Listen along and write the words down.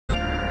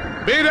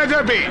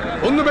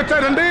ഒന്ന് വെച്ച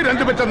 2,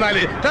 2 വെച്ച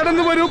 4.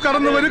 കടന്നു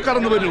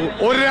വരൂ.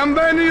 ഒരു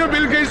അംബാനിയോ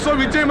ബിൽഗേറ്റ്സോ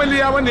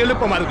വിജയമല്ലിയാവാൻ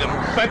എളുപ്പമാർഗം.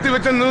 10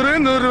 വെച്ച 100,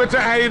 100 വെച്ച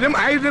 1000,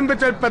 1000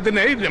 വെച്ച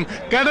 10,000.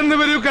 കടന്നു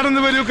വരൂ.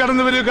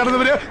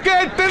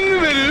 കേട്ടെന്ന്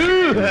വരൂ.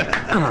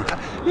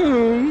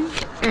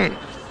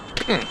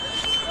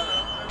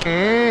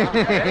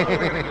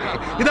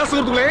 ഇതാ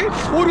സുഹൃത്തുക്കളെ,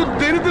 ഒരു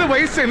ദരിദ്ര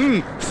വയസ്സൻ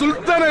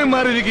സുൽത്താനായി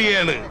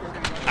മാറിയിരിക്കുകയാണ്.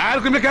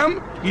 ആർക്കും വെക്കാം,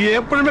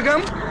 എപ്പോഴും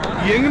വെക്കാം,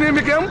 എങ്ങനെയും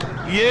വെക്കാം,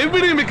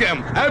 എവിടെയും വെക്കാം.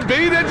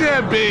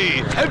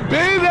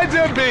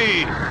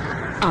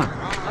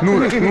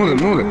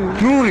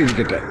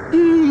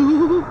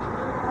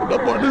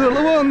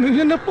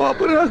 എന്നെ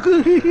പാപ്പനാക്ക്.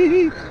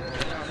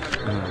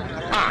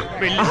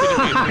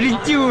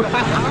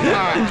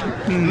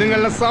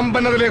 നിങ്ങളുടെ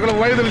സമ്പന്നതയിലേക്കുള്ള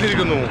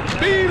വഴിതെളിച്ചിരിക്കുന്നു.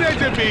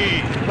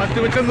 10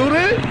 വെച്ച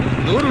 100,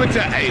 100 വെച്ച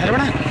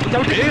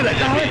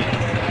 1000.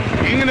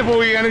 ഇങ്ങനെ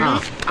പോവുകയാണെങ്കിൽ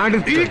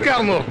ഈ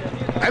കാർന്നോ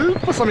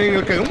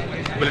അല്പസമയങ്ങൾക്കകം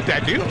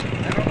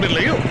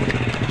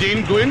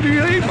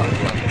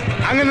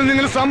അങ്ങനെ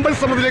നിങ്ങൾ സമ്പൽ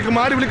സമൃദ്ധിയിലേക്ക്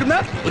മാറി വിളിക്കുന്ന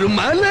ഒരു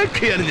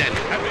മലക്കയാണ് ഞാൻ.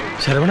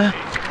 ശരവണ,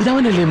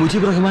 ഇതവനല്ലേ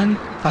മുജീബ് റഹ്മാൻ?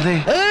 അതെ.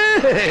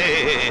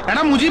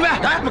 എടാ മുജീബ,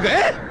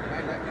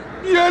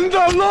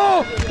 എന്താണോ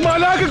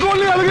മലാക്ക്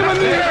കോളി ഇറങ്ങി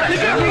വന്ന്?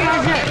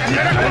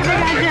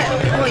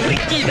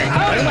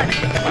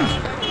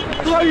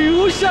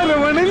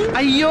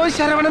 അയ്യോ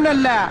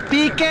ശരവണനല്ല,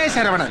 PK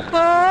ശരവണൻ.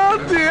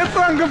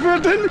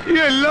 തങ്കപ്പേട്ടൻ,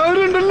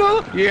 എല്ലാവരും ഉണ്ടല്ലോ.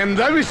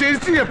 എന്താ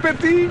വിശേഷിച്ച്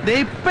എപ്പെത്തി?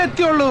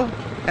 ഇപ്പെത്തിയുള്ളൂ.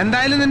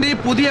 എന്തായാലും നിന്റെ ഈ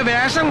പുതിയ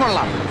വേഷം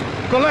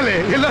കൊള്ളാല്ലേ?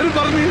 എല്ലാരും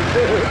പറഞ്ഞു.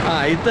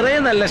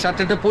 ഇത്രയും നല്ല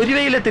ഷർട്ടിട്ട്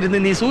പൊരിവയിലെത്തിരുന്ന്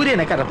നീ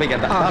സൂര്യനെ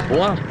കറപ്പിക്കണ്ട.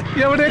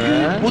 എവിടേക്ക്?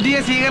 പുതിയ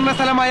സ്വീകരണ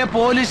സ്ഥലമായ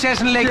പോലീസ്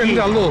സ്റ്റേഷനിലേക്ക്.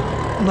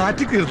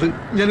 നാറ്റിക്കരുത്,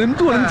 ഞാൻ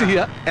എന്തു വേണം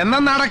ചെയ്യാ. എന്നാ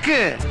നടക്ക്.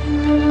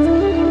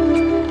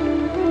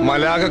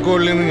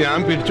 മലാകക്കോളിൽ നിന്ന് ഞാൻ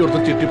പിടിച്ചു കൊടുത്ത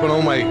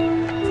ചിട്ടിപ്പണവുമായി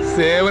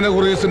സേവന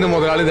കുറീസിന്റെ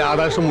മുതലാളി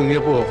രാധാകൃഷ്ണൻ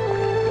മുങ്ങിയപ്പോ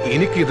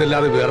എനിക്ക്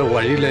ഇതല്ലാതെ വേറെ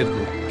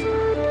വഴിയില്ലായിരുന്നു.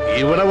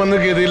 ഇവിടെ വന്ന്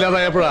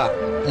ഗതിയില്ലാതായപ്പോഴാ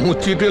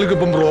മുച്ചീട്ടുകൾക്ക്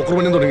ഇപ്പം ബ്രോക്കർ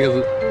പണി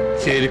തുടങ്ങിയത്.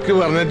 ശരിക്ക്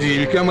പറഞ്ഞാൽ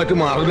ജീവിക്കാൻ മറ്റു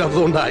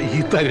മാറില്ലാത്തതുകൊണ്ടാ ഈ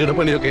തരിയുടെ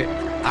പണിയൊക്കെ.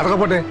 അതൊക്കെ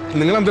പോട്ടെ,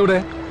 നിങ്ങൾ എന്താ ഇവിടെ?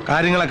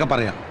 കാര്യങ്ങളൊക്കെ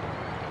പറയാം.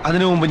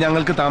 അതിനു മുമ്പ്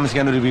ഞങ്ങൾക്ക്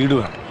താമസിക്കാൻ ഒരു വീട്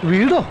വേണം.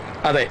 വീടോ?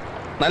 അതെ,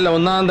 നല്ല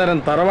ഒന്നാം തരം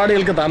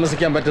തറവാടികൾക്ക്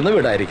താമസിക്കാൻ പറ്റുന്ന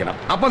വീടായിരിക്കണം.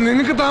 അപ്പൊ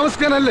നിങ്ങൾക്ക്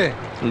താമസിക്കാനല്ലേ?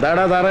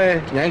 എന്താടാ സാറേ,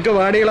 ഞങ്ങക്ക്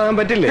വാടികളാകാൻ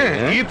പറ്റില്ലേ?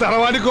 ഈ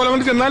തറവാടി കോലം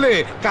കൊണ്ട് ചെന്നാലേ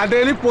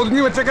കടയിൽ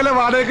പൊതിഞ്ഞു വെച്ചേക്കല്ലേ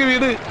വാടകയ്ക്ക്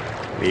വീട്.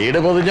 വീട്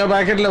പൊതിഞ്ഞ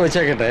പാക്കറ്റില്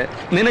വെച്ചേക്കട്ടെ,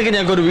 നിനക്ക്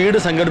ഞങ്ങൾക്ക് ഒരു വീട്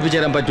സംഘടിപ്പിച്ചു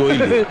തരാൻ പറ്റുമോ?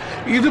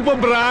 ഇതിപ്പോ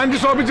ബ്രാൻഡ്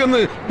ഷോപ്പിൽ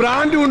ചെന്ന്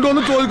ബ്രാൻഡ്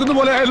കൊണ്ടുവന്ന് ചോദിക്കുന്ന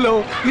പോലെ ആയല്ലോ.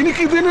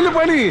 എനിക്ക് ഇത് തന്നെയല്ലേ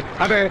പണി.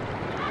 അതെ,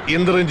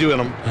 എന്ത് റേഞ്ച്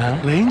വേണം?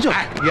 റേഞ്ചോ?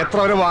 എത്ര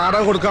വരെ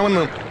വാടക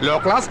കൊടുക്കാമെന്ന്? Low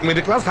class,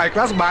 middle class, high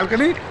class,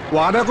 balcony,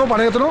 വാടകക്കോ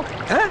പണയത്തിനോ?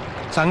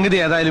 സംഗതി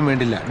ഏതായാലും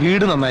വേണ്ടില്ല,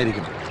 വീട്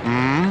നന്നായിരിക്കണം.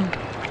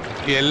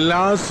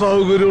 എല്ലാ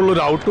സൗകര്യമുള്ള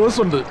ഒരു ഔട്ട് ഹൗസ്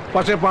ഉണ്ട്,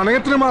 പക്ഷെ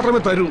പണയത്തിന് മാത്രമേ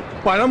തരൂ.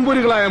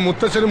 പഴംപൊരികളായ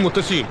മുത്തശ്ശനും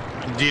മുത്തശ്ശിയും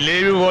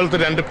ജിലേബി പോലത്തെ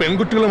 2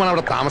 പെൺകുട്ടികളുമാണ്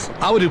അവിടെ താമസം.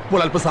 അവരിപ്പോൾ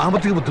അല്പം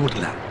സാമ്പത്തിക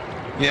ബുദ്ധിമുട്ടില്ല.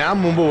 ഞാൻ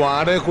മുമ്പ്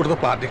വാടക കൊടുത്ത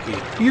പാർട്ടിക്ക്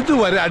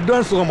ഇതുവരെ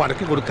അഡ്വാൻസ് തുക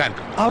മടക്കി കൊടുക്കാൻ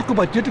അവർക്ക്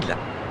പറ്റിയിട്ടില്ല.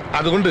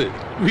 അതുകൊണ്ട്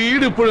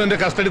വീട് ഇപ്പോഴും എന്റെ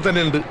കസ്റ്റഡി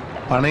തന്നെ ഉണ്ട്.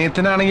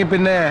 പണയത്തിനാണെങ്കിൽ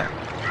പിന്നെ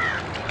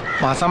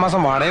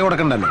മാസം വാടക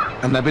കൊടുക്കണ്ടല്ലോ.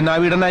 എന്നാ പിന്നെ ആ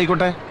വീട് തന്നെ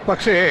ആയിക്കോട്ടെ.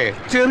 പക്ഷേ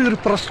ചെറിയൊരു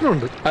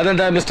പ്രശ്നമുണ്ട്.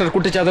 അതെന്താ മിസ്റ്റർ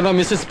കുട്ടിച്ചാത്തനോ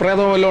മിസ്സസ്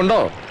പ്രേതമോ വല്ലതും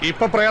ഉണ്ടോ?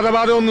 ഇപ്പൊ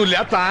പ്രേതബാധമൊന്നുമില്ല,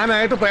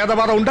 താനായിട്ട്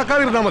പ്രേതബാധ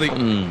ഉണ്ടാക്കാതിരുന്നാ മതി.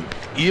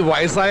 ഈ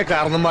വയസ്സായ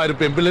കാരണന്മാരും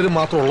പെമ്പിള്ളേരും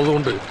മാത്രം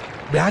ഉള്ളതുകൊണ്ട്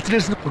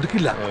ബാച്ചിലേഴ്സിനെ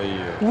കൊടുക്കില്ല.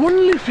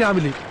 Only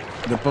family.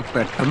 ഇതിപ്പോ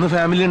പെട്ടെന്ന്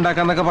ഫാമിലി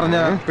ഉണ്ടാക്കാന്നൊക്കെ പറഞ്ഞ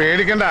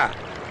പേടിക്കണ്ട,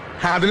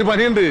 അതിന്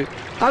പണിയുണ്ട്.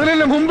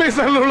 അതിനല്ലേ മുംബൈ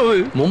സരള ഉള്ളത്.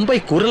 മുംബൈ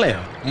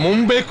കുരുളയോ?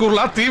 മുംബൈ കുരുള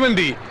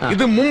തീവണ്ടി,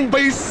 ഇത്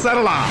മുംബൈ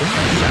സരള.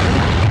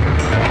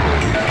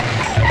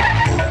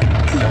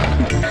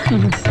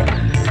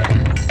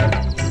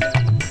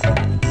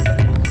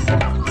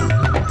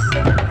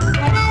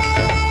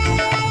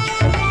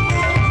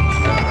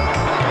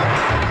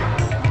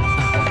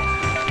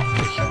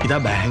 ഇതാ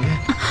ബാങ്ക്.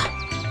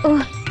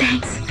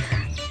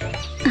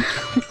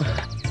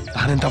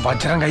 താനെന്താ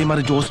വജ്രം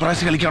കൈമാറി ജോസ്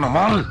പ്രാശ് കളിക്കണോ?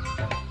 മാറ്.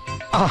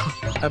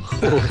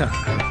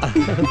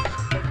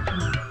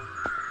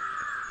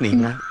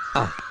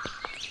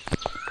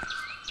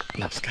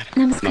 നമസ്കാരം.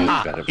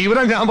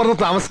 ഇവരാ ഞാൻ പറഞ്ഞ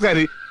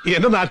താമസക്കാര്.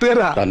 എന്റെ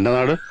നാട്ടുകാരാ. തന്റെ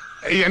നാട്?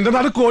 എന്റെ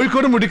നാട്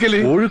കോഴിക്കോട് മുടിക്കല്.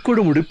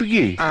 കോഴിക്കോട്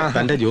മുടിപ്പിക്കേ?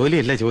 തന്റെ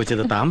ജോലിയല്ല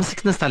ചോദിച്ചത്,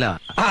 താമസിക്കുന്ന സ്ഥലം.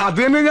 അത്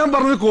തന്നെ ഞാൻ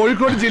പറഞ്ഞത്.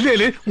 കോഴിക്കോട്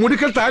ജില്ലയില്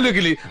മുടിക്കൽ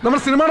താലൂക്കില്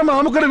നമ്മുടെ സിനിമയുടെ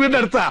മാമുക്കയുടെ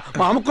വീടിന്റെ അടുത്താ.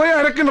 മാമുക്കോയ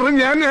അരക്കിണറും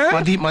ഞാൻ.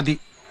 മതി.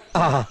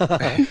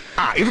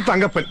 ഇത്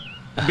തങ്കപ്പൻ,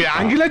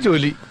 ബാങ്കിലെ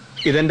ജോലി.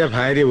 ഇതെന്റെ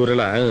ഭാര്യ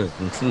ഉരുള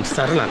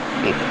സരള.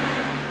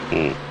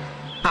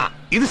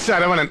 ഇത്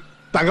ശരവണൻ,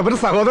 തങ്കപ്പന്റെ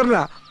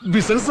സഹോദരനാ.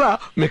 ബിസിനസ്സാ,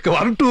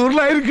 മിക്കവാറും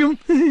ടൂറിലായിരിക്കും.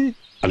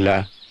 അല്ല,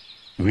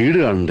 വീട്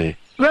കാണണ്ടേ?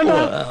 വേണ്ട,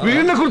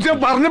 വീടിനെ കുറിച്ച് ഞാൻ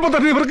പറഞ്ഞപ്പോ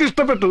തന്നെ ഇവർക്ക്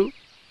ഇഷ്ടപ്പെട്ടു.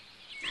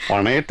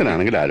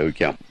 പണയത്തിനാണെങ്കിൽ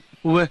ആലോചിക്കാം.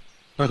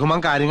 റഹ്മാൻ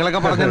കാര്യങ്ങളൊക്കെ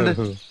പറഞ്ഞിട്ടുണ്ട്.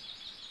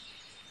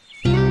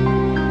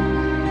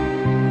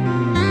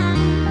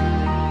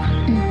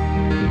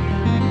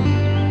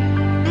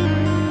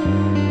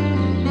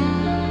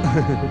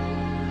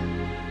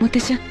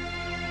 മുത്തശ്ശ,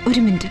 ഒരു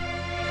മിനിറ്റ്.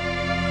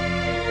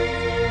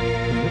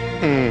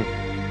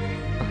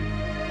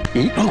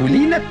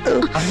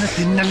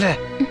 തിന്നല്ലേ?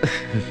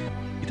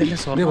 ഇതല്ലേ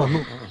സ്വർണ്ണം?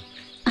 വന്നു.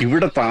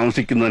 ഇവിടെ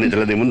താമസിക്കുന്നതിന്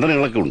ചില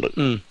നിബന്ധനകളൊക്കെ ഉണ്ട്.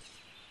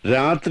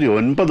 രാത്രി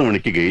 9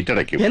 മണിക്ക് ഗേറ്റ്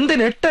അടയ്ക്കും.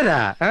 എന്തിന് 8:30?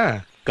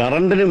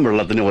 കറണ്ടിനും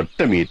വെള്ളത്തിനും ഒറ്റ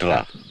മീറ്ററാ.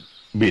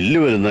 ബില്ല്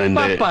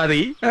വരുന്നതിന്റെ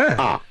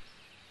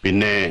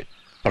പിന്നെ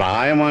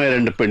പ്രായമായ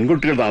 2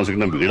 പെൺകുട്ടികൾ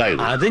താമസിക്കുന്ന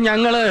വീടായിരുന്നു. അത്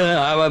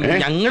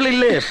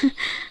ഞങ്ങളില്ലേ,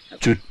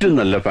 ചുറ്റും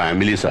നല്ല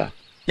ഫാമിലീസാ.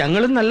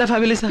 ഞങ്ങളും നല്ല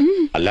ഫാമിലീസാ.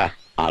 അല്ല,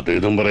 അത്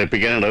ഇതും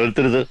പറയിപ്പിക്കാൻ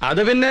ഇടവരുത്തരുത്.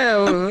 അത് പിന്നെ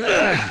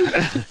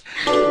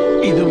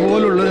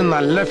ഇതുപോലുള്ളൊരു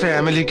നല്ല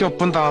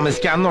ഫാമിലിക്കൊപ്പം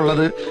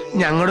താമസിക്കാന്നുള്ളത്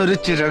ഞങ്ങളുടെ ഒരു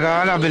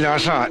ചിരകാല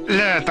അഭിലാഷ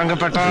അല്ലേ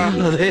തങ്കപ്പെട്ട?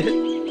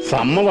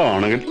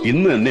 സമ്മതമാണെങ്കിൽ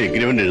ഇന്ന് തന്നെ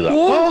എഗ്രിമെന്റ് എഴുതാം.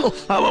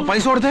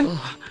 പൈസ കൊടുത്തേ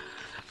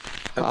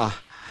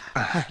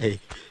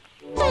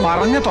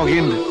പറഞ്ഞ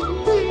തുകയുണ്ട്.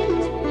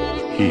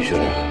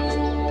 ഈശ്വര,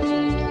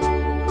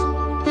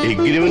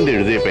 എഗ്രിമെന്റ്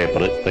എഴുതിയ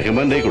പേപ്പർ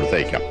റഹ്മാന്റെ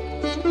കൊടുത്തയക്കാം.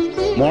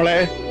 മോളെ,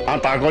 ആ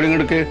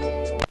താക്കോലിങ്ങെടുക്ക്.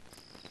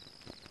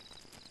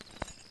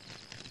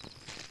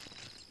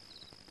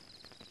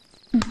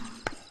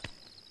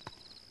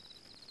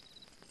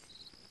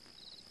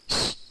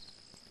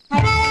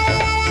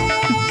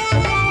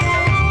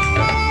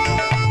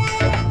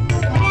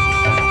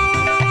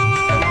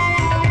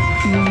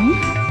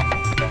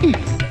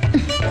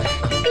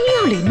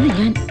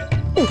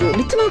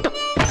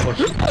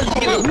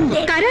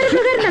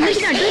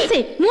 അഡ്വാൻസേ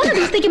 3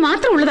 ദിവസത്തേക്ക്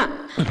മാത്രം ഉള്ളതാ.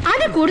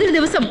 അതിൽ കൂടുതൽ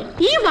ദിവസം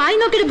ഈ വായി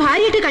നോക്കിയൊരു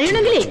ഭാര്യയായിട്ട്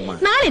കഴിയണമെങ്കിലേ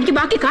നാളെ എനിക്ക്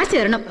ബാക്കി കാശ്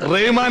തരണം.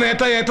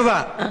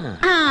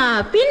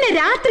 പിന്നെ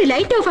രാത്രി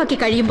ലൈറ്റ് ഓഫ് ആക്കി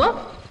കഴിയുമ്പോ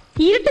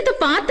ഇരുട്ടത്ത്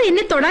പാത്ത്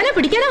എന്നെ തൊടാനോ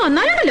പിടിക്കാനോ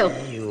വന്നാലുണ്ടല്ലോ,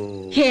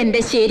 എന്റെ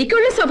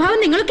ശരിക്കുള്ള സ്വഭാവം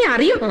നിങ്ങളൊക്കെ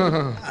അറിയും.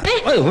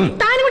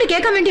 താനും കൂടി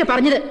കേൾക്കാൻ വേണ്ടിയാ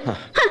പറഞ്ഞത്.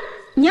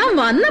 ഞാൻ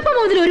വന്നപ്പോ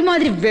മുതൽ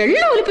ഒരുമാതിരി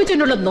വെള്ളം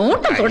ഒലിപ്പിച്ചുകൊണ്ടുള്ള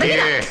നോട്ടം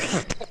തുടങ്ങിയ.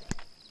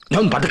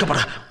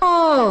 ഓ,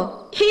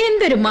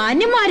 എന്തൊരു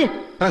മാന്യന്മാര്.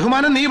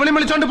 റഹ്മാനെ നീ വിളി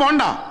വിളിച്ചോണ്ട്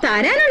പോണ്ട.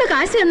 തരാനുള്ള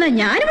കാശ് തന്നാ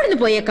ഞാനിവിടുന്ന്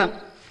പോയേക്കാം.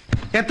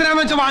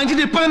 എത്രയാന്ന് വെച്ചാൽ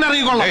വാങ്ങിച്ചിട്ട് ഇപ്പൊ തന്നെ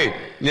ഇറങ്ങിക്കൊള്ളാം.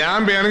 ഞാൻ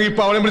വേണമെങ്കിൽ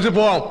ഇപ്പൊ അവളെ വിളിച്ച്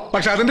പോവാം.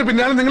 പക്ഷെ അതിന്റെ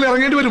പിന്നാലെ നിങ്ങൾ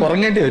ഇറങ്ങേണ്ടി വരും.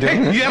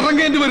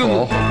 ഇറങ്ങേണ്ടി വരും.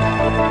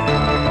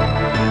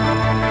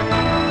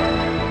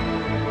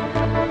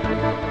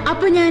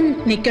 അപ്പൊ ഞാൻ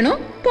നിക്കണോ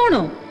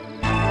പോണോ?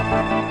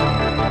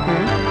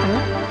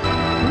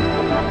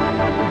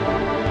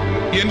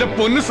 എന്റെ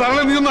പൊന്ന് സരള,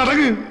 നീ ഒന്ന്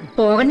അടങ്ങ്.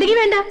 പോകണ്ടെങ്കിൽ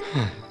വേണ്ട,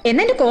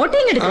 എന്നെ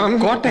കോട്ടയും എടുക്കാം.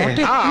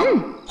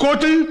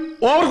 Coat,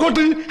 over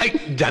coat.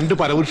 2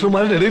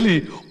 പരപുരുഷന്മാരുടെ ഇടയിൽ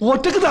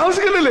ഒറ്റക്ക്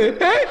താമസിക്കണ്ടല്ലേ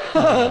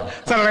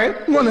സരളെ?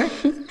 മോനെ,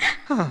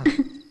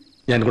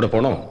 ഞാൻ കൂടെ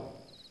പോണോ?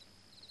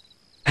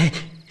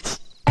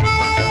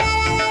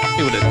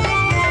 ഇവിടെ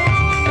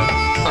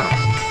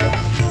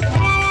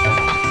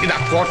ഇതാ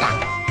കോട്ട,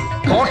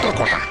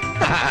 കോട്ട.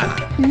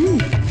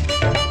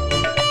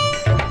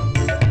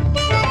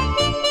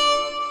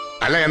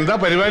 അല്ല, എന്താ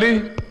പരിപാടി?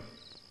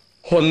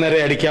 1:30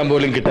 അടിക്കാൻ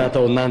പോലും കിട്ടാത്ത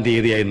 1-ാം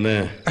തീയതിയാ ഇന്ന്.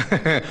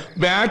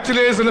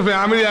 ബാച്ചിലേഴ്സിന്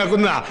ഫാമിലി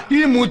ആക്കുന്ന ഈ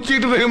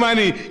മുച്ചീട്ട്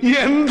റഹ്മാനി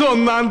എന്ത്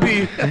 1-ാം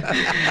തീയതി?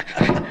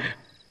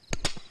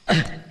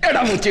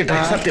 എടാ മുച്ചീട്ട്,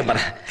 സത്യം പറ,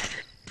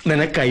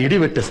 നിനക്ക് ഐഡി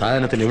വെട്ട്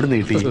സാധനത്തിന് എവിടെ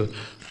നീട്ടി?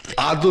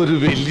 അതൊരു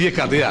വലിയ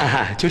കഥയാ.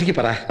 ചുരുക്കി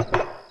പറ.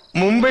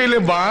 മുംബൈയിലെ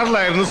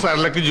ബാറിലായിരുന്നു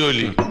സരളക്ക്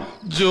ജോലി.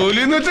 ജോലി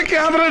എന്ന് വെച്ചാൽ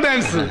ക്യാമറ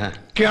ഡാൻസ്.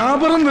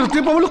 ക്യാമറ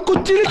നിർത്തിയപ്പോ അവള്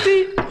കൊച്ചിയിലെത്തി.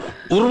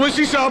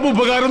 ഉർവശി ഷാബ്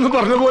ഉപകാരം എന്ന്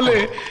പറഞ്ഞ പോലെ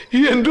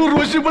എന്റെ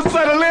ഉർവശി ഇപ്പൊ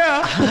സരളയാ.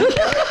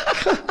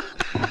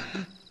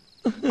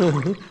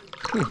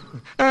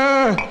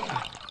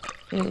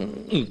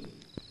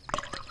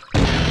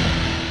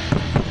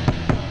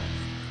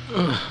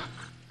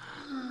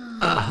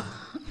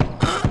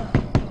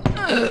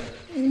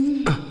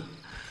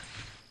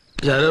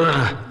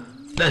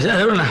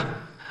 ശരവണ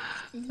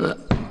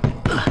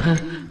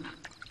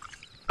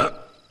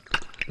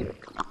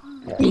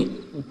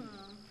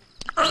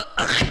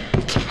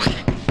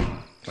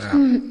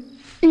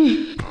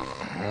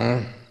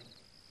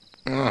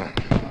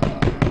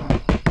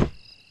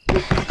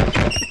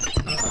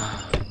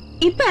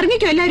ഇപ്പൊ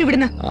ഇറങ്ങിക്കോ എല്ലാരും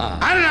ഇവിടുന്ന്.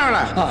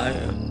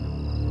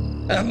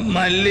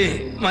 മല്ലി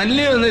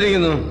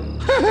വന്നിരിക്കുന്നു.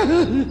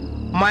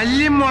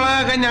 മല്ലിയും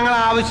മുളകൊക്കെ ഞങ്ങൾ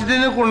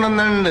ആവശ്യത്തിന്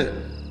കൊണ്ടുവന്നിട്ടുണ്ട്.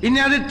 ഇനി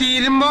അത്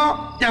തീരുമ്പോ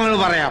ഞങ്ങൾ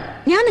പറയാം.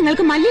 ഞാൻ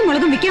നിങ്ങൾക്ക് മല്ലിയും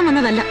മുളകും വിൽക്കാൻ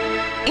വന്നതല്ല.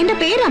 എന്റെ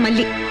പേരാ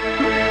മല്ലി.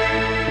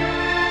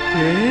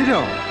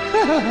 പേരോ?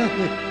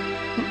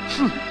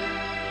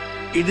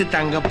 ഇത്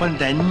തങ്കപ്പൻ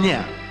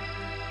തന്നെയാ.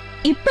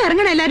 ഇപ്പൊ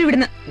ഇറങ്ങണ എല്ലാരും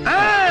ഇവിടുന്ന്.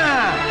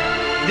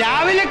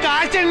 രാവിലെ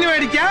കാശെണ്ണി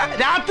മേടിക്കാ,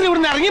 രാത്രി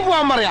ഇവിടുന്ന് ഇറങ്ങി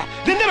പോവാൻ പറയാ.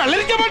 ഇതിന്റെ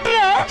വെള്ളരിക്ക പറ്റില്ല.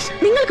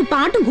 നിങ്ങൾക്ക്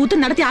പാട്ടും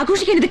കൂത്തും നടത്തി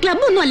ആഘോഷിക്കാൻ ഇത്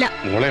ക്ലബ് ഒന്നും അല്ല.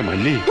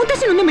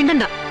 മുത്തശ്ശനൊന്നും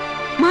മിണ്ടണ്ട.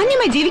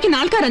 മാന്യമായി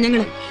ജീവിക്കുന്ന ആൾക്കാരാ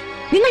ഞങ്ങള്.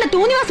 നിങ്ങളുടെ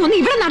തോന്നിയാസം ഒന്നും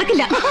ഇവിടെ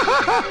നടക്കില്ല.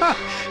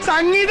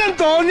 സംഗീതം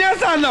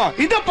തോന്നിയാസാണോ?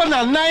 ഇതപ്പൊ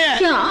നന്നായ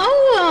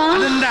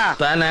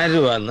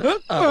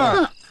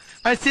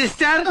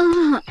സിസ്റ്റർ.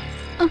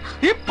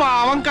 ഈ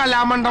പാവം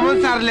കലാമണ്ഡപം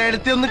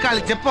സരളയെടുത്ത് ഒന്ന്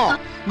കളിച്ചപ്പോ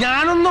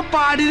ഞാനൊന്ന്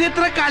പാടിയത്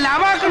ഇത്ര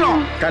കലാമാക്കണോ?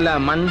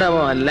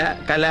 കലാമണ്ഡപം അല്ല,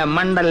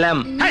 കലാമണ്ഡലം.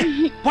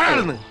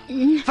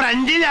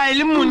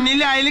 ഫ്രണ്ടിലായാലും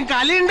മുന്നിലായാലും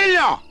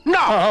കലയുണ്ടല്ലോ.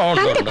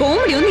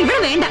 കോമഡി ഒന്നും ഇവിടെ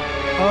വേണ്ട.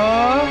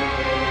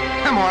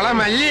 മോളെ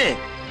മല്ലി,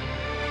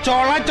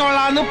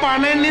 ചോളാന്ന്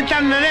പണെണ്ണി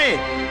തന്നതേ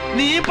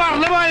നീ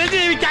പറഞ്ഞ പോലെ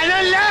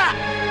ജീവിക്കാനല്ല.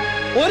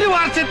 1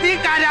 വർഷത്തെ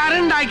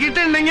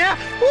കരാറുണ്ടാക്കിയിട്ടുണ്ടെങ്കിൽ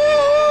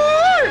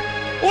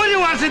 1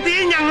 വർഷത്തെ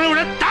ഞങ്ങൾ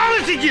ഇവിടെ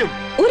താമസിക്കും.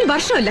 1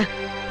 വർഷമല്ല,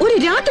 ഒരു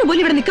രാത്രി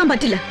പോലും ഇവിടെ നിൽക്കാൻ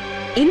പറ്റില്ല.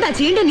 എന്താ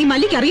ചെയ്യേണ്ടത് നീ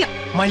മല്ലിക്ക് അറിയാം.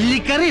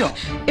 മല്ലിക്കറിയോ?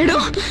 എടോ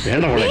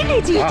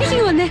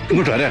വന്നേ.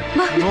 ഇങ്ങോട്ട് വരാം.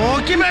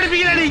 നോക്കി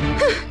മേടിപ്പിക്കലടി.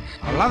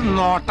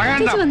 നോട്ട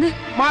കണ്ട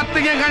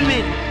മത്തങ്ങ കണ്ണി.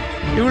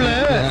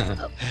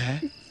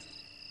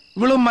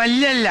 ഇവള്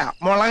മല്ലല്ല,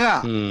 മുളക.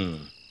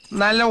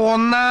 നല്ല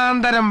ഒന്നാം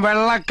തരം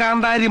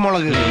വെള്ളക്കാന്താരി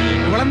മുളക്.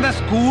 ഇവളെന്താ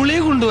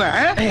സ്കൂളിൽ കൊണ്ടുപോവാ?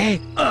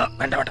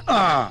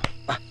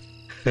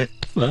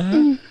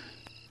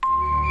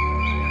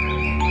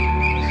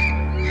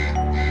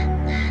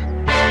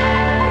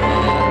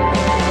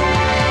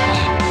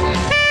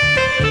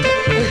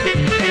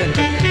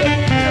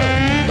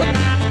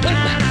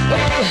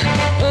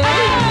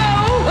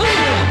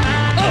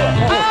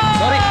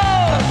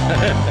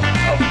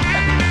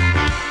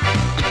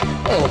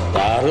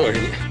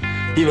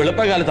 ഈ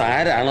വെളുപ്പകാലത്ത്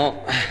ആരാണോ?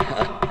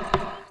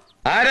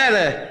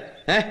 ആരാത്?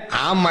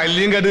 ആ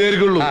മല്യം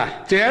കടുകാരിക്കുള്ളൂ.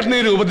 ചേട്ടനെ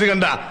രൂപത്തിൽ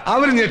കണ്ട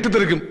അവര്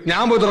ഞെട്ടിത്തെറിക്കും.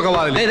 ഞാൻ പോയി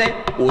തുറക്കവാതില്ലേ.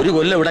 ഒരു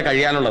കൊല്ലം ഇവിടെ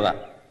കഴിയാനുള്ളതാ.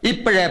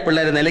 ഇപ്പോഴേ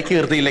പിള്ളേര് നിലയ്ക്ക്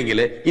നിർത്തിയില്ലെങ്കിൽ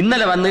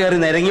ഇന്നലെ വന്നു കയറി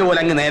നിരങ്ങി പോലെ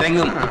അങ്ങ്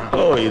നിരങ്ങും. ഓ,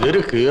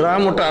 ഇതൊരു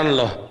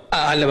കീറാമുട്ടാണല്ലോ.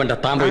 അല്ല വേണ്ട,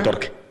 താൻ പോയി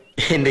തുറക്ക്.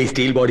 എന്റെ ഈ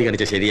സ്റ്റീൽ ബോഡി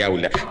കാണിച്ച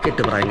ശരിയാവില്ല.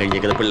 കെട്ടുപ്രായം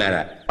കഴിഞ്ഞേക്കുന്നത്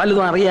പിള്ളേരാ.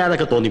 പലതും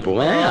അറിയാതൊക്കെ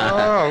തോന്നിപ്പോവും.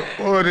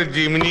 ഒരു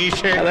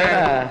ജിമിനീഷേ.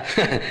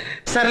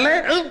 സരളേ,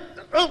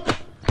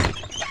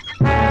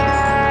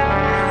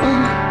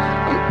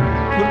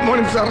 good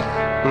morning sir.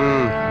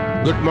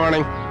 Good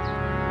morning.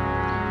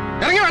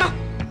 ഇറങ്ങി വേണം.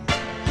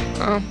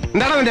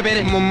 എന്താണ് നിന്റെ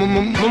പേര്?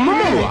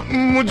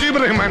 മുജീബ്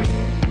റഹ്മാൻ.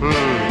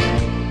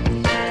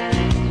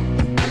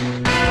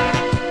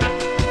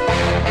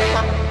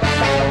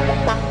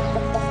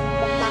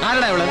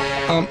 ആരുടെ അവള്?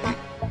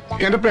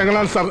 എന്റെ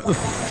പെങ്ങളാണ് സാർ,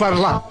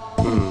 സരള.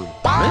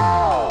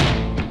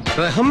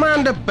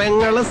 റഹ്മാന്റെ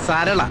പെങ്ങള്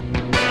സരള.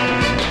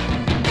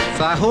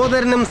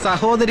 സഹോദരനും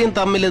സഹോദരിയും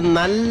തമ്മിൽ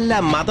നല്ല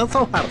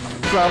മതസൗഹാർദ്ദം.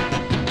 സാർ,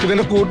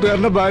 ഇതെന്റെ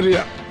കൂട്ടുകാരന്റെ ഭാര്യ.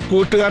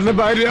 കൂട്ടുകാരന്റെ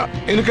ഭാര്യ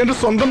എനിക്ക് എന്റെ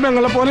സ്വന്തം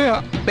പെങ്ങളെ പോലെയാ.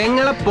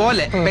 പെങ്ങളെ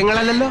പോലെ?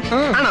 പെങ്ങളല്ലല്ലോ.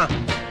 ആണോ?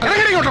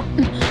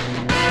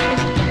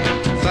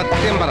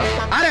 സത്യം പറ,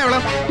 ആരാ അവള്?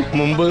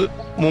 മുമ്പ്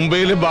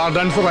മുംബൈയില് ബാർ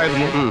ഡാൻസർ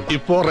ആയിരുന്നു.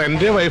 ഇപ്പോ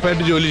റെന്റെ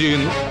വൈഫായിട്ട് ജോലി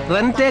ചെയ്യുന്നു.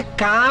 റെന്റെ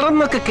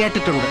കാറെന്നൊക്കെ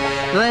കേട്ടിട്ടുണ്ട്.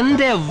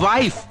 റെന്റെ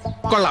വൈഫ്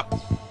കൊള്ളാം.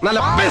 നല്ല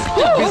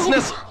ബെസ്റ്റ്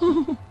ബിസിനസ്.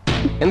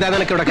 എന്താ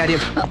നിനക്ക് ഇവിടെ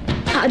കാര്യം?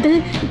 അത്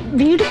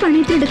വീട്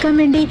പണിയത്തിനെടുക്കാൻ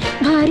വേണ്ടി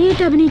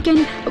ഭാര്യയായിട്ട് അഭിനയിക്കാൻ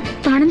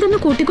പണം തന്ന്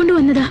കൂട്ടിക്കൊണ്ടു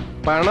വന്നതാ.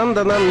 പണം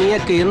തന്നാ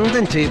നീയൊക്കെ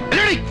എന്തും ചെയ്യും.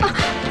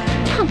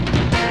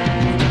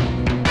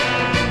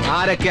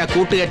 ആരൊക്കെയാ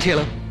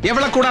കൂട്ടുകക്ഷികള്?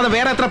 എവിടെ കൂടാതെ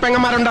വേറെ എത്ര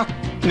പെങ്ങന്മാരുണ്ടോ?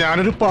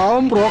 ഞാനൊരു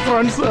പാവം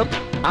ബ്രോക്കറാണ് സാർ.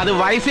 അത്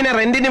വൈഫിനെ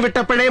റെന്റിന്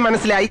വിട്ടപ്പോഴേ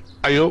മനസ്സിലായി.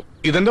 അയ്യോ,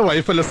 ഇതെന്റെ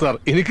വൈഫല്ല സാർ.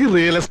 എനിക്ക്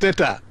റിയൽ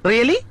എസ്റ്റേറ്റാ.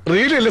 റിയലി?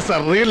 റിയൽ അല്ല സാർ,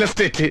 റിയൽ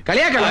എസ്റ്റേറ്റ്.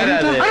 കളിയാക്കള.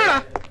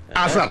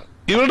 ആ സാർ,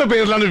 ഇവരുടെ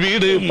പേരിലാണ്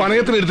വീട്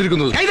പണയത്തിന്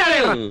എടുത്തിരിക്കുന്നത്.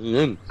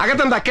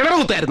 അകത്തെന്താ കിണർ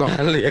കുത്തായിരുന്നോ?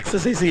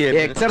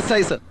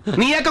 എക്സർസൈസ്.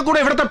 നീയൊക്കെ കൂടെ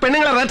ഇവിടുത്തെ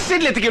പെണ്ണുങ്ങളെ റെഡ്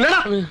സ്റ്റേറ്റിൽ എത്തിക്കും.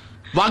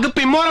 വകുപ്പ്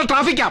ഇമ്മോറൽ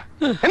ട്രാഫിക്കാ.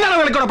 എന്താണ്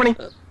നിനക്കൂടെ പണി?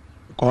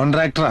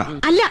 കോൺട്രാക്ടറാ?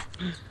 അല്ല,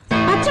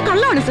 പച്ച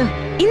കള്ളമാണ് സർ.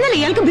 ഇന്നലെ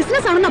ഇയാൾക്ക്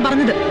ബിസിനസ് ആണെന്നാ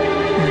പറഞ്ഞത്.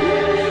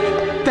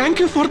 Thank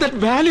you for that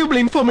valuable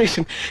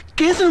information.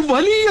 കേസിൽ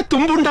വലിയ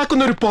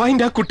തുമ്പുണ്ടാക്കുന്ന ഒരു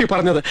പോയിന്റ് ആ കുട്ടി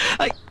പറഞ്ഞത്.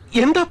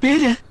 എന്താ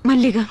പേര്?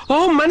 മല്ലിക. ഓ,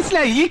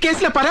 മനസ്സിലായി. ഈ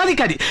കേസിലെ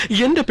പരാതിക്കാരി.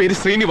 എന്റെ പേര്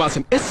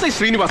ശ്രീനിവാസൻ, SI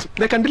ശ്രീനിവാസൻ.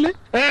 കണ്ടില്ലേ?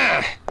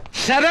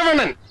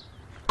 Saravanan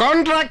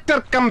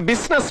contractor cum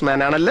business man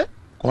ആണല്ലേ?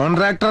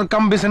 കോൺട്രാക്ടർ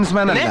കം ബിസിനസ്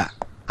മാൻ അല്ല,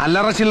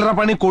 അല്ലറ ചില്ലറ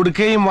പണി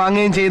കൊടുക്കുകയും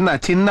വാങ്ങുകയും ചെയ്യുന്ന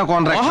ചിന്ന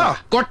കോൺട്രാക്ടർ.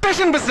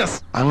 കൊട്ടേഷൻ ബിസിനസ്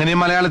അങ്ങനെ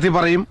മലയാളത്തിൽ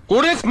പറയും.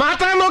 കൂടുതൽ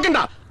സ്മാർട്ടായി നോക്കണ്ട.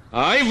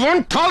 I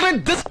won't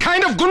tolerate this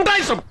kind of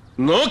ഗുണ്ടായിസം.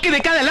 നോക്കി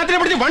നിൽക്കാതെ എല്ലാത്തിനെ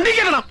പിടിച്ച് വണ്ടി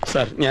കയറണം.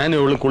 സാർ, ഞാൻ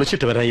ഇവള്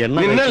കുളിച്ചിട്ട് വരാം.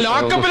 നിന്നെ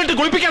ലോക്കപ്പിലിട്ട്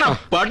കുളിപ്പിക്കണം.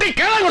 പട്ടി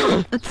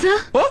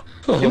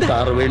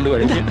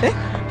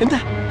എന്താ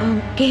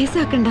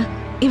കേസാക്കണ്ട,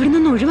 ഇവിടെ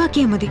നിന്ന്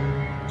ഒഴിവാക്കിയാ മതി.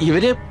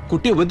 ഇവര്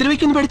കുട്ടി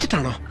ഉപദ്രവിക്കുന്നു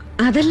പഠിച്ചിട്ടാണോ?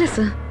 അതല്ല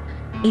സർ,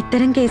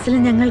 ഇത്തരം കേസിൽ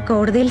ഞങ്ങൾ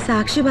കോടതിയിൽ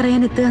സാക്ഷി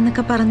പറയാൻ എത്തുക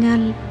എന്നൊക്കെ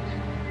പറഞ്ഞാൽ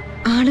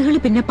ആളുകൾ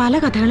പിന്നെ പല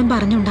കഥകളും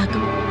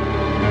പറഞ്ഞുണ്ടാക്കും.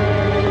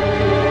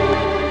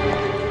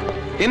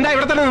 എന്താ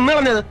ഇവിടെ തന്നെ നിന്ന്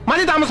കളഞ്ഞത്?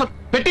 മതി താമസം.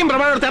 പെട്ടിയും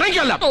പ്രമാണം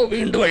ഇറങ്ങിക്കല്ല.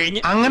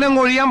 അങ്ങനെ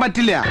ഒഴിയാൻ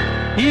പറ്റില്ല.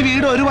 ഈ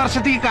വീട് 1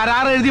 വർഷത്തേക്ക്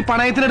കരാർ എഴുതി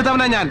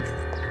പണയത്തിനെടുത്തവനാ ഞാൻ.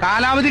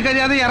 കാലാവധി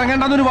കഴിയാതെ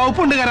ഇറങ്ങേണ്ടെന്നൊരു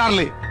വകുപ്പുണ്ട്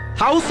കരാറില്.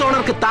 ഹൗസ്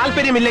ഓണർക്ക്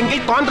താല്പര്യമില്ലെങ്കിൽ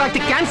കോൺട്രാക്ട്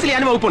ക്യാൻസൽ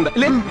ചെയ്യാൻ വകുപ്പുണ്ട്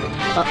അല്ലേ?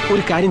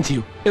 ഒരു കാര്യം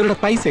ചെയ്യൂ, ഇവരുടെ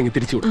പൈസ എങ്ങ്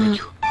തിരിച്ചു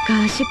കൊടുക്കൂ.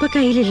 കാശിപ്പ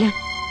കയ്യിലില്ല,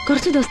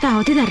 കുറച്ച് ദിവസത്തെ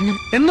അവധി തരണം.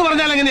 എന്ന്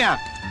പറഞ്ഞാൽ എങ്ങനെയാ?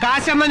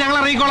 കാശ് എന്നാ ഞങ്ങൾ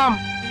അറിയിക്കോളാം.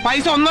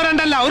 പൈസ 1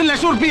 2 അല്ല, 1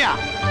 ലക്ഷം ഉറുപ്പിക.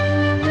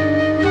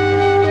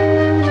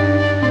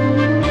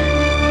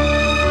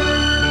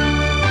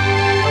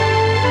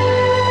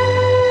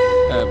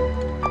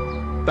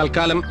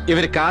 തൽക്കാലം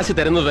ഇവര് കാശ്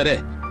തരുന്നത് വരെ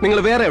നിങ്ങൾ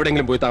വേറെ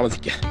എവിടെയെങ്കിലും പോയി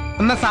താമസിക്കുക.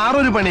 എന്നാ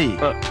സാറൊരു പണി.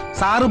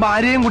 സാറ്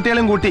ഭാര്യയും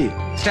കുട്ടികളും കൂട്ടി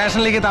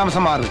സ്റ്റേഷനിലേക്ക്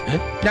താമസം മാറി.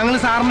 ഞങ്ങൾ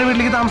സാറിന്റെ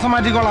വീട്ടിലേക്ക് താമസം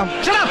മാറ്റിക്കോളാം.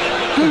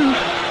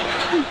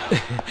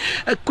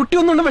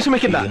 കുട്ടിയൊന്നും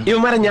വിഷമിക്കണ്ട,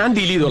 ഇവന്മാരെ ഞാൻ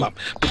ഡീൽ ചെയ്തോളാം.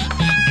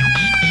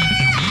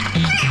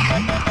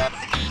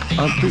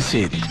 അത്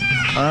ശരി,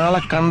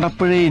 ആളെ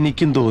കണ്ടപ്പോഴേ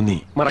എനിക്കും തോന്നി.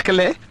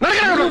 മറക്കല്ലേ.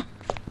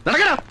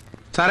 നടക്കണോ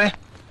സാറേ?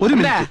 ഒരു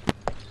മിനിറ്റ്,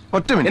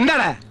 ഒറ്റ മിനിറ്റ്.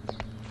 എന്താടാ?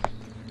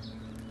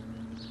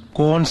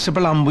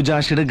 കോൺസ്റ്റബിൾ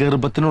അംബുജാഷിയുടെ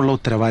ഗർഭത്തിനുള്ള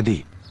ഉത്തരവാദി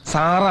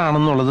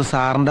സാറാണെന്നുള്ളത്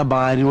സാറിന്റെ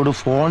ഭാര്യയോട്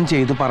ഫോൺ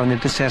ചെയ്ത്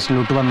പറഞ്ഞിട്ട്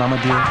സ്റ്റേഷനിലോട്ട് വന്നാ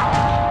മതിയോ?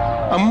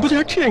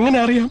 അമ്പുരാക്ഷി എങ്ങനെ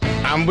അറിയാം?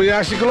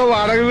 അമ്പുരാക്ഷിക്കുള്ള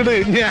വാടക വീട്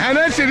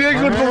ഞാനാ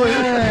ശരിയാക്കി കൊടുത്തത്.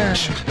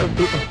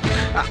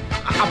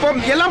 അപ്പം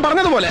എല്ലാം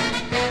പറഞ്ഞതുപോലെ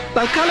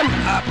തൽക്കാലം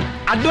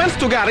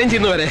അഡ്വാൻസ് തുക അറേഞ്ച്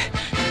ചെയ്യുന്നവരെ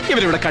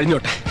ഇവരിവിടെ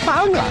കഴിഞ്ഞോട്ടെ.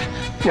 പാവങ്ങളാ.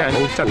 ഞാൻ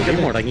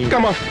മുടങ്ങി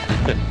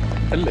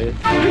അല്ലേ?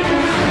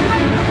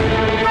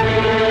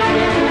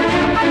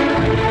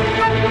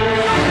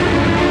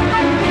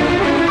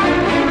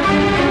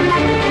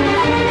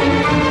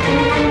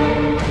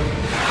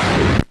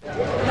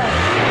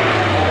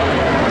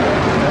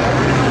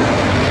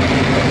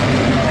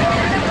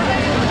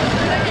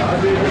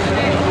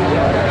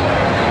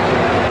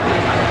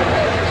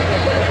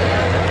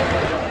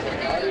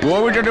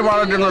 ഗോവിച്ചട്ടി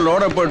പാടത്തുനിന്ന്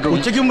ലോഡ് എപ്പോ ഇട്ടു?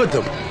 ഉച്ചയ്ക്കും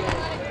എത്തും.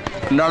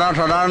 എന്താടാ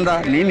സദാനന്ദ,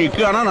 നീ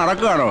നിൽക്കുകയാണോ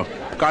നടക്കുകയാണോ?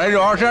 കളി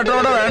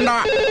രോഷേട്ടോടെ വേണ്ട.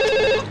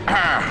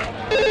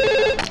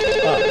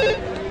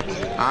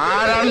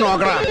 ആരാന്ന്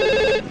നോക്കടാ.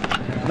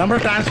 നമ്മുടെ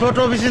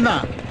ട്രാൻസ്പോർട്ട് ഓഫീസിൽ നിന്നാ.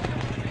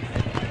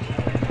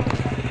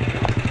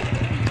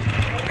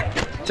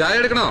 ചായ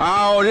എടുക്കണോ? ആ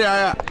ഒരു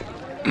ചായ.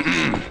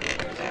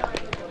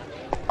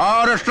 ആ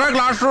ഒരു എക്സ്ട്രാ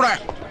ഗ്ലാസ് കൂടെ.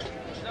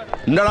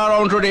 എന്താടാ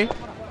റൗണ്ട് ഷൂട്ടി?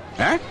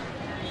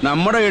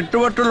 നമ്മുടെ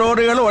 8-10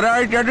 ലോറികൾ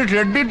ഒരാഴ്ചയായിട്ട്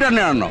ഷെഡിൽ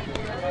തന്നെയാണോ?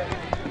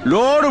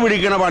 ലോഡ്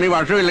പിടിക്കണ പണി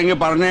വർഷമില്ലെങ്കിൽ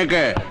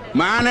പറഞ്ഞേക്ക്.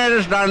 മാനേജർ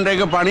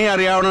സ്റ്റാൻഡിലേക്ക് പണി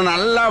അറിയാവുന്ന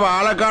നല്ല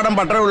പാലക്കാടൻ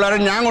പട്ടണ പിള്ളേരെ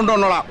ഞാൻ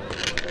കൊണ്ടുവന്നോളാം.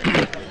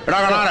 എടാ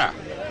കാണാരാ,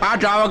 ആ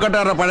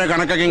ചാവക്കെട്ടാരുടെ പഴയ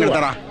കണക്കൊക്കെ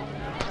ഇങ്ങെടുത്തടാ.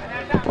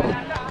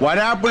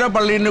 വരാപ്പുഴ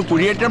പള്ളിയിൽ നിന്ന്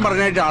കുടിയേറ്റം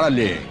പറഞ്ഞേറ്റ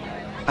ആളല്ലേ?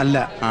 അല്ല.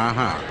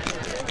 ആഹാ,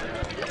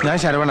 ഞാൻ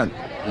ശരവണൻ,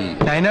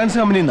 ഫൈനാൻസ്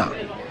കമ്പനിന്നാ.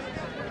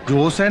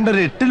 ജോസേന്റെ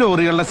ഒരു 8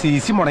 ലോറികളുടെ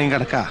CC മുടങ്ങി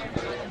കിടക്ക.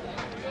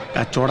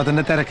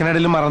 കച്ചവടത്തിന്റെ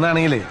തിരക്കിനിടയിൽ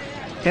മറന്നാണെങ്കിലേ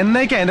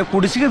എന്നേക്ക് അതിന്റെ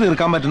കുടിശ്ശിക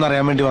തീർക്കാൻ പറ്റുന്ന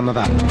അറിയാൻ വേണ്ടി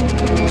വന്നതാ.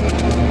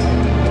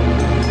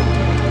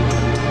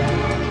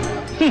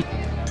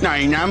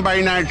 ഞാൻ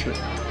ഫൈനാൻസ്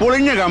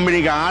പൊളിഞ്ഞ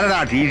കമ്പനിക്ക് ആരടാ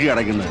TC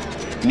അടയ്ക്കുന്നത്?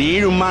 നീ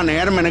ചുമ്മാ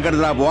നേരം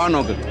മെനക്കെടുത്താ പോവാൻ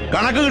നോക്ക്.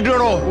 കണക്ക്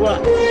കിട്ടിയോടോ?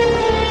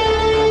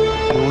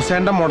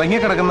 ജോസേന്റെ മുടങ്ങി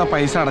കിടക്കുന്ന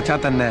പൈസ അടച്ചാൽ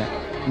തന്നെ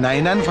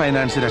 9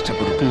 ഫൈനാൻസ്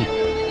രക്ഷപ്പെടും.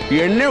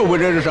 എന്നെ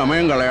ഉപരിച്ച്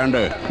സമയം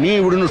കളയാണ്ട് നീ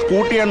ഇവിടുന്ന്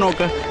സ്കൂട്ട് ചെയ്യാൻ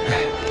നോക്ക്.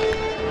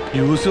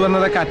 യൂസ്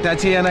വന്നതൊക്കെ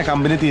അറ്റാച്ച് ചെയ്യാനാ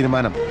കമ്പനി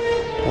തീരുമാനം.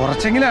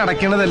 കുറച്ചെങ്കിലും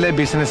അടയ്ക്കണതല്ലേ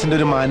ബിസിനസിന്റെ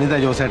ഒരു മാന്യത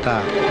ജോസേട്ടാ.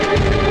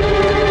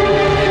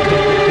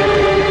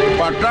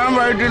 പട്ടാം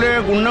വയറ്റില്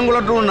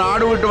കുന്നംകുളത്തു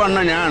നാട് വിട്ട് വന്ന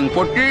ഞാൻ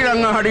കൊച്ചിയിൽ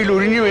അങ്ങാടിയിൽ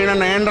ഉരിഞ്ഞു വീണ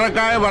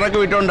നേന്ത്രക്കായ പറക്ക്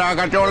വിട്ടോണ്ട് ആ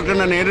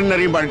കച്ചവടത്തിന്റെ നേരും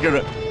നെറിയും പഠിച്ചത്.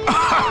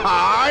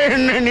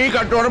 എന്നെ നീ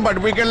കച്ചവടം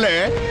പഠിപ്പിക്കല്ലേ.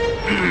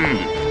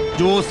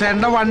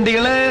 ജോസേന്റെ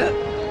വണ്ടികള്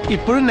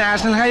ഇപ്പോഴും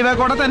നാഷണൽ ഹൈവേ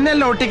കൂടെ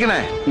തന്നെയല്ലേ ഓട്ടിക്കണേ.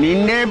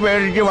 നിന്നെ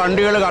പേടിച്ച്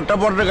വണ്ടികൾ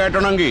കട്ടപ്പുറത്ത്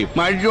കയറ്റണമെങ്കിൽ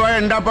മരിച്ചുപോയ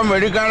എന്റെ അപ്പം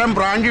വെടിക്കാരൻ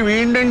പ്രാഞ്ചി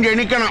വീണ്ടും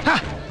ജനിക്കണം.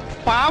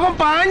 പാവം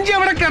പാഞ്ചി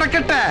അവിടെ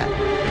കിടക്കട്ടെ.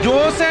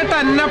 ജോസേട്ട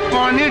എന്നെ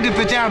പണി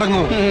എടുപ്പിച്ചേ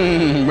അടങ്ങൂ.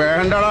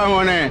 വേണ്ടടാ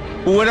മോനെ,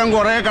 പൂരം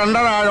കുറെ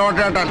കണ്ടടാ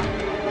ജോസേട്ടൻ.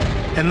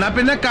 എന്നാ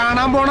പിന്നെ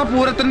കാണാൻ പോണ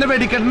പൂരത്തിന്റെ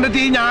വെടിക്കെട്ടിന്റെ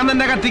തീ ഞാൻ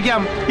തന്നെ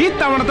കത്തിക്കാം. ഈ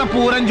തവണത്തെ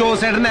പൂരം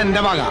ജോസേട്ടൻ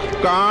എന്റെ വക.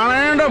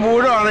 കാണേണ്ട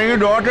പൂരമാണെങ്കിൽ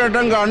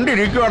ജോസേട്ടൻ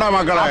കണ്ടിരിക്കുവാടാ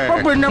മക്കളെ. അപ്പൊ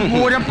പിന്നെ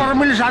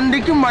പൂരപ്പറമ്പിൽ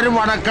സന്ധിക്കും വരും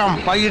വടക്കം.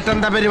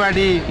 വൈകിട്ടെന്താ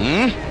പരിപാടി?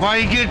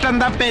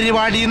 വൈകിട്ടെന്താ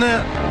പരിപാടിന്ന്?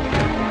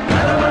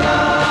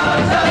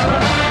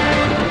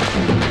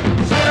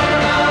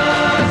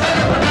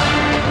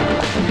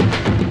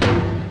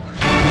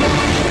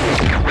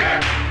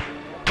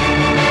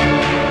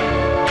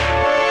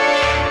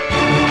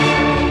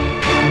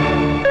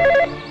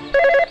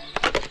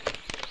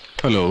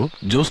 Hello,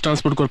 Jose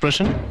transport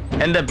corporation.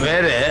 എന്റെ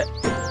പേര്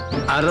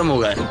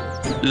അറുമുഖൻ.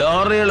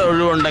 ലോറികൾ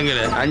ഒഴിവുണ്ടെങ്കിൽ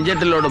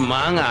 5-8 ലോഡ്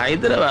മാങ്ങ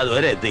ഹൈദരാബാദ്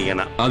വരെ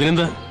എത്തിക്കണം.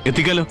 അതിനെന്താ,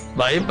 എത്തിക്കാലോ.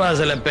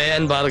 ബൈപ്പാസിലെ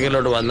പേൻ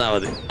പാർക്കിലോട്ട് വന്നാ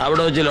മതി.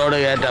 അവിടെ വെച്ച് ലോഡ്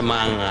കയറ്റ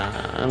മാങ്ങ.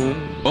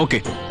 ഓക്കെ,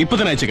 ഇപ്പൊ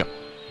തന്നെ അയച്ചേക്കാം.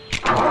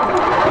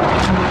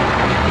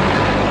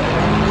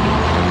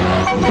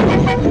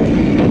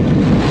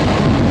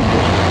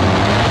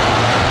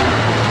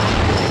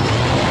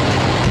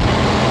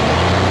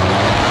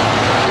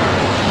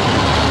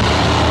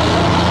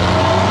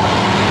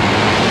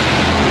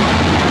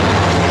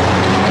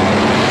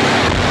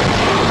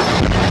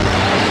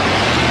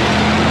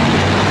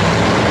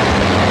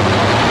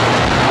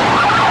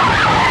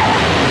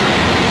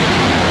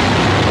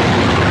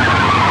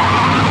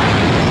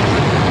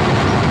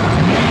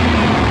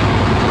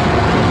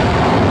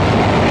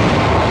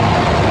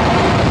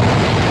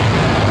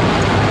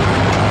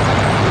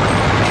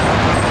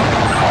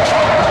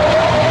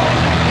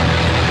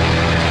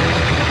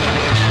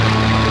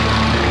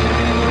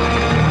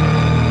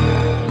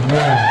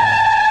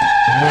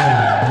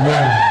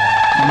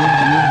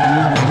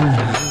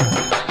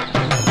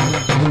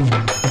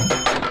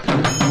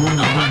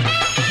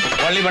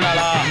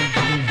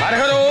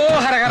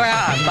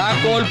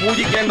 താക്കോൽ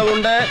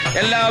പൂജിക്കേണ്ടതുണ്ട്.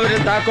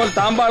 എല്ലാവരും താക്കോൽ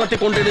താമ്പാളത്തിൽ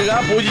കൊണ്ടിടുക.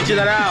 പൂജിച്ചു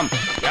തരാം.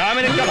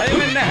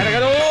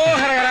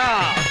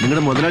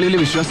 നിങ്ങളുടെ മുതലാളിയിലെ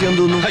വിശ്വാസിയാന്ന്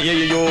തോന്നുന്നു.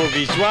 അയ്യോ,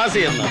 വിശ്വാസി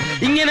എന്ന്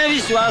ഇങ്ങനെ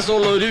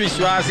വിശ്വാസമുള്ള ഒരു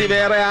വിശ്വാസി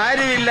വേറെ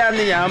ആരുമില്ല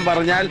എന്ന് ഞാൻ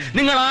പറഞ്ഞാൽ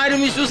നിങ്ങൾ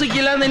ആരും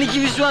വിശ്വസിക്കില്ല എന്ന് എനിക്ക്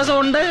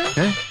വിശ്വാസമുണ്ട്.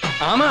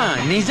 ആമാ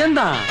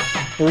നിജന്താ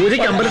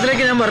പൂജയ്ക്ക്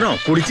അമ്പലത്തിലേക്ക് ഞാൻ പറഞ്ഞോ,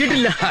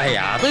 കുടിച്ചിട്ടില്ല.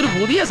 അതൊരു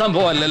പുതിയ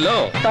സംഭവം അല്ലല്ലോ.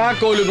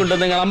 താക്കോലും കൊണ്ട്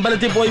നിങ്ങൾ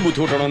അമ്പലത്തിൽ പോയി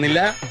ബുദ്ധിമുട്ടണമെന്നില്ല.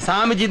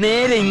 സ്വാമിജി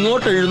നേരെ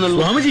ഇങ്ങോട്ട്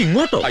എഴുന്നള്ളൂ. സ്വാമിജി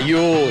ഇങ്ങോട്ടോ?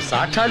 അയ്യോ,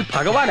 സാക്ഷാൽ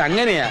ഭഗവാൻ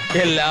അങ്ങനെയാ.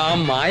 എല്ലാം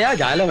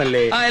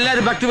മായാജാലമല്ലേ.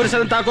 എല്ലാരും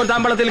ഭക്തിപുരുഷൻ താക്കോൽ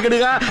താമ്പളത്തിൽ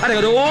കിടുക.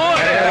 ഹരഹരോ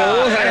ഹരഹരോ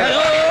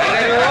ഹരഹരോ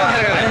ഹരഹരോ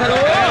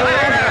ഹരഹരോ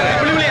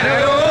പുള്ളിവിളി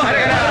ഹരഹരോ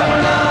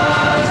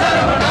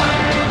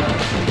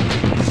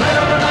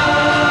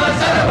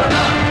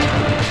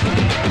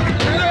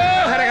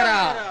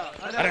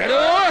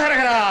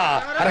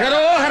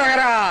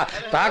ഹരഹര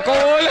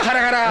താക്കോൽ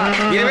ഹരഹര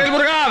ഇരുവേൽ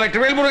മുരുക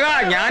വെട്ടുവേൽ മുരുക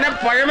ജ്ഞാന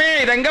പഴമേ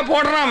ഇതെങ്ക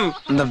പോടണം.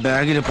 എന്താ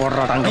ബാഗിൽ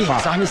പോടറാ തങ്കപ്പ?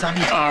 സ്വാമി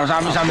സ്വാമി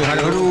സ്വാമി സ്വാമി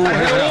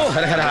ഹരഹരോ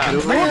ഹരഹര.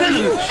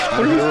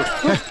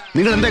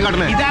 നിങ്ങൾ എന്താ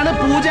കാട്ടണേ? ഇതാണ്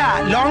പൂജ.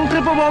 ലോങ്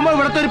ട്രിപ്പ് പോകുമ്പോ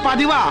ഇവിടത്തെ ഒരു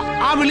പതിവാ.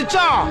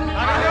 വിളിച്ചോ?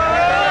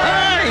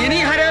 ഇനി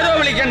ഹരഹരോ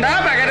വിളിക്കണ്ട,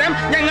 പകരം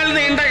ഞങ്ങൾ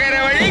നീണ്ട കര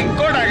വഴി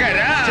കൊടകര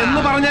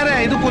എന്ന് പറഞ്ഞാലേ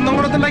ഇത്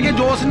കുന്നംകുളത്തുണ്ടാക്കിയ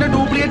ജോസിന്റെ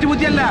ഡ്യൂപ്ലിക്കേറ്റ്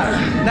ബുദ്ധിയല്ല.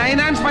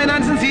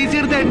 ഫൈനാൻസും CC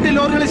എടുത്ത് 8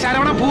 ലോറികൾ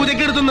ശരവണ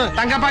പൂജയ്ക്ക് എടുത്തുന്നു.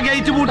 തങ്കപ്പ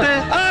ഗേറ്റ് പൂട്ട്.